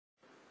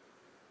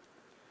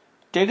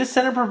Data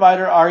center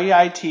provider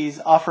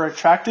REITs offer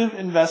attractive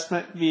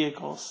investment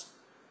vehicles.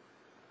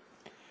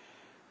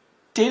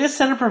 Data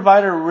center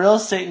provider real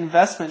estate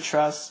investment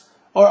trusts,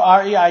 or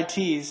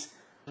REITs,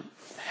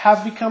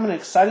 have become an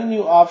exciting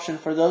new option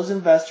for those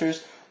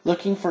investors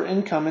looking for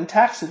income and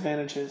tax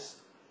advantages.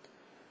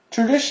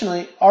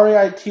 Traditionally,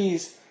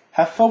 REITs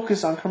have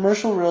focused on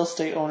commercial real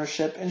estate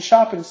ownership in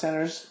shopping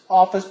centers,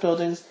 office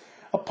buildings,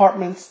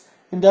 apartments,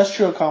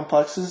 industrial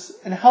complexes,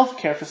 and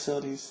healthcare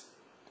facilities.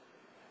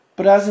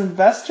 But as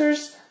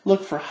investors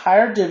look for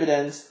higher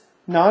dividends,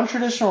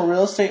 non-traditional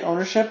real estate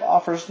ownership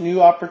offers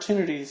new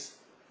opportunities.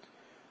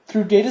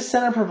 Through data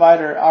center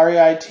provider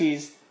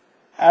REITs,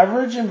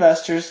 average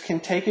investors can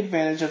take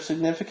advantage of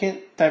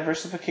significant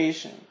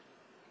diversification.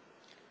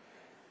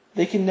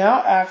 They can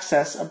now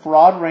access a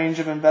broad range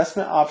of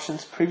investment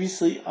options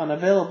previously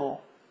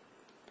unavailable.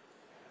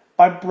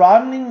 By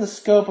broadening the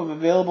scope of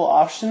available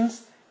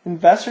options,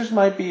 investors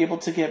might be able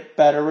to get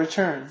better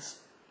returns.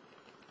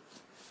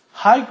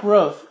 High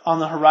growth on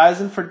the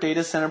horizon for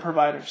data center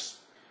providers.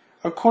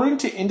 According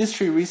to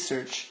industry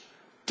research,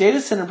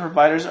 data center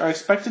providers are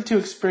expected to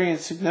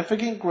experience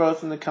significant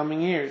growth in the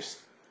coming years.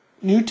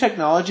 New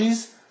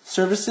technologies,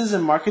 services,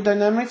 and market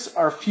dynamics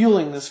are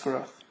fueling this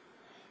growth.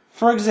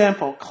 For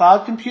example,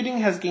 cloud computing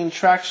has gained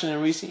traction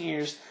in recent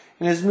years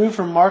and has moved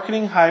from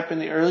marketing hype in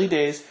the early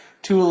days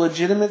to a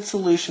legitimate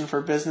solution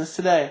for business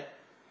today.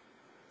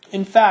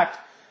 In fact,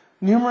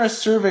 numerous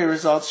survey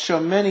results show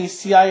many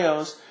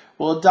CIOs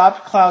will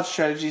adopt cloud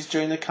strategies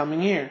during the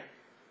coming year.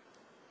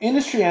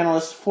 Industry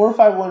analyst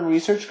 451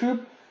 Research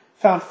Group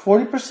found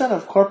 40%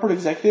 of corporate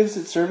executives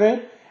it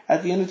surveyed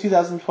at the end of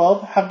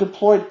 2012 have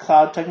deployed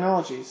cloud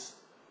technologies.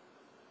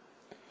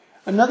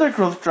 Another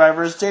growth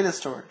driver is data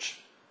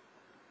storage.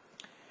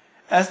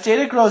 As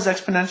data grows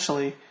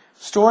exponentially,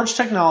 storage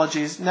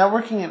technologies,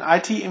 networking, and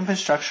IT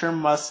infrastructure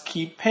must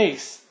keep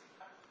pace.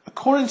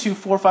 According to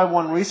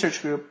 451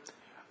 Research Group,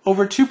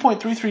 over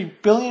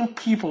 2.33 billion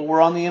people were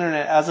on the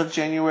internet as of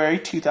January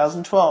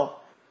 2012.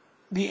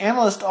 The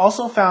analyst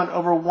also found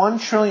over 1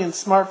 trillion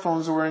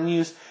smartphones were in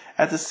use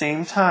at the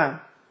same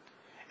time,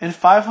 and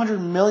 500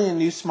 million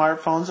new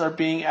smartphones are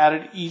being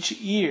added each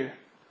year.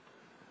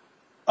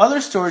 Other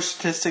storage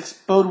statistics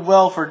bode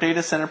well for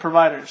data center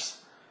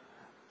providers.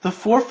 The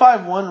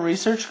 451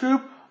 Research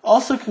Group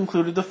also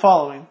concluded the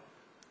following.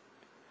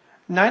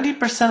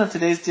 90% of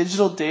today's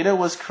digital data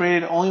was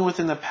created only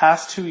within the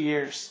past 2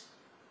 years.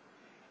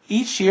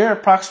 Each year,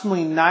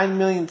 approximately 9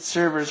 million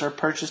servers are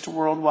purchased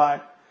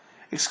worldwide,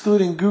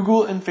 excluding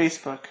Google and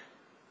Facebook.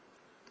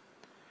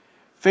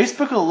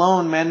 Facebook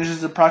alone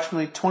manages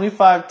approximately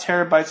 25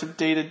 terabytes of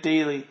data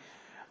daily,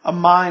 a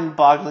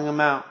mind-boggling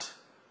amount.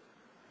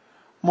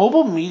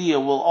 Mobile media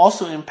will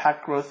also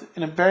impact growth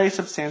in a very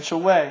substantial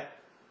way.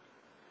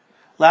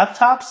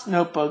 Laptops,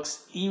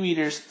 notebooks,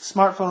 e-readers,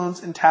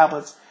 smartphones, and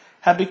tablets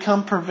have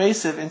become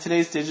pervasive in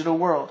today's digital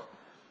world.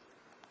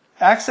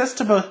 Access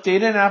to both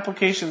data and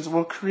applications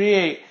will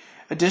create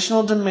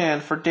additional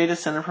demand for data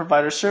center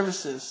provider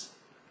services.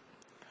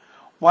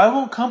 Why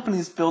won't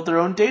companies build their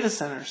own data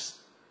centers?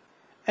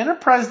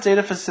 Enterprise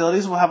data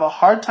facilities will have a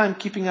hard time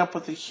keeping up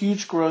with the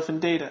huge growth in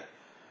data.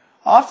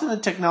 Often the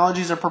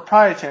technologies are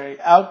proprietary,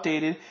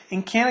 outdated,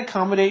 and can't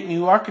accommodate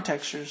new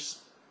architectures.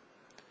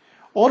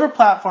 Older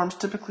platforms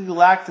typically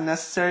lack the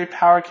necessary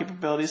power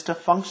capabilities to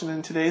function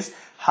in today's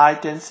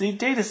high-density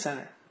data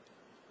center.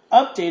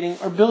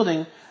 Updating or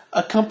building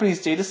a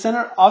company's data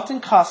center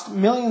often costs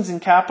millions in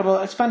capital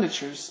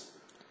expenditures.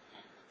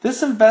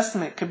 This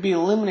investment could be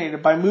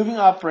eliminated by moving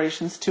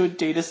operations to a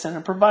data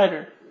center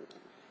provider.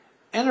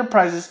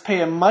 Enterprises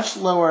pay a much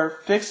lower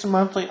fixed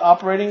monthly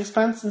operating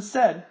expense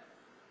instead.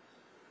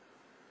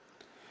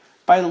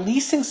 By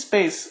leasing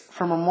space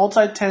from a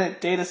multi-tenant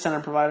data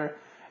center provider,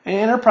 an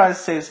enterprise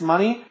saves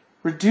money,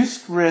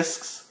 reduces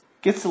risks,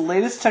 gets the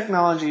latest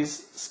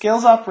technologies,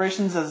 scales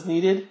operations as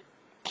needed,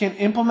 can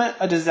implement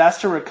a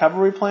disaster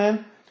recovery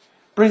plan,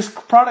 brings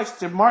products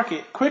to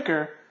market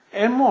quicker,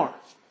 and more.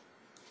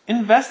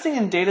 Investing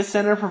in data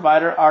center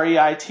provider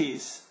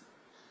REITs.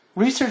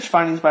 Research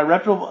findings by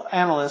reputable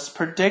analysts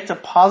predict a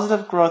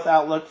positive growth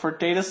outlook for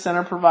data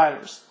center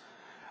providers.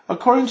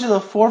 According to the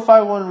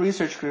 451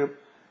 Research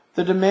Group,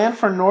 the demand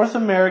for North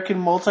American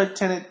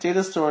multi-tenant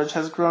data storage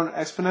has grown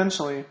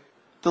exponentially.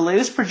 The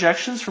latest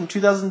projections from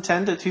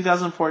 2010 to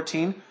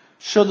 2014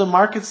 show the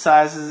market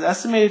size is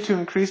estimated to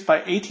increase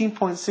by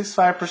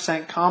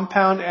 18.65%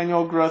 compound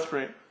annual growth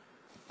rate.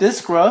 This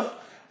growth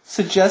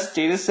suggests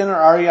data center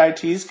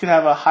REITs could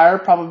have a higher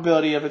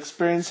probability of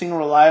experiencing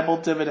reliable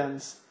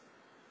dividends.